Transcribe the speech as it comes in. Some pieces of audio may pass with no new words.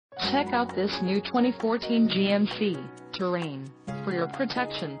Check out this new 2014 GMC Terrain. For your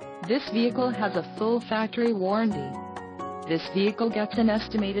protection, this vehicle has a full factory warranty. This vehicle gets an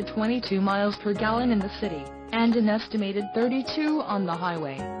estimated 22 miles per gallon in the city, and an estimated 32 on the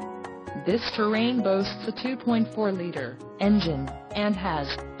highway. This Terrain boasts a 2.4-liter engine, and has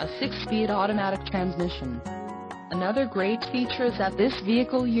a 6-speed automatic transmission. Another great feature is that this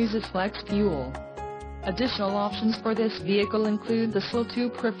vehicle uses flex fuel. Additional options for this vehicle include the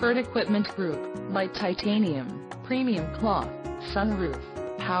SLE-2 Preferred Equipment Group, Light Titanium, Premium Cloth, Sunroof,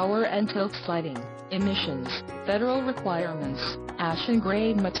 Power and Tilt Sliding, Emissions, Federal Requirements, Ashen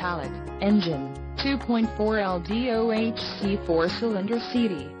Grade Metallic, Engine, 2.4 LDOHC 4-cylinder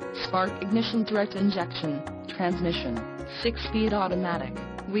CD, Spark Ignition Direct Injection, Transmission, 6-speed automatic,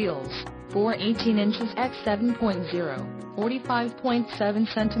 Wheels, 4 18 inches x 7.0, 45.7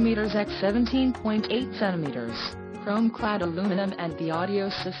 cm x 17.8 cm, chrome-clad aluminum, and the audio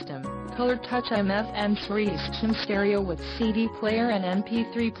system, Color Touch FM3 system stereo with CD player and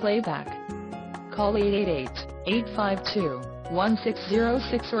MP3 playback. Call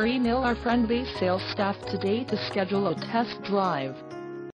 888-852-1606 or email our friendly sales staff today to schedule a test drive.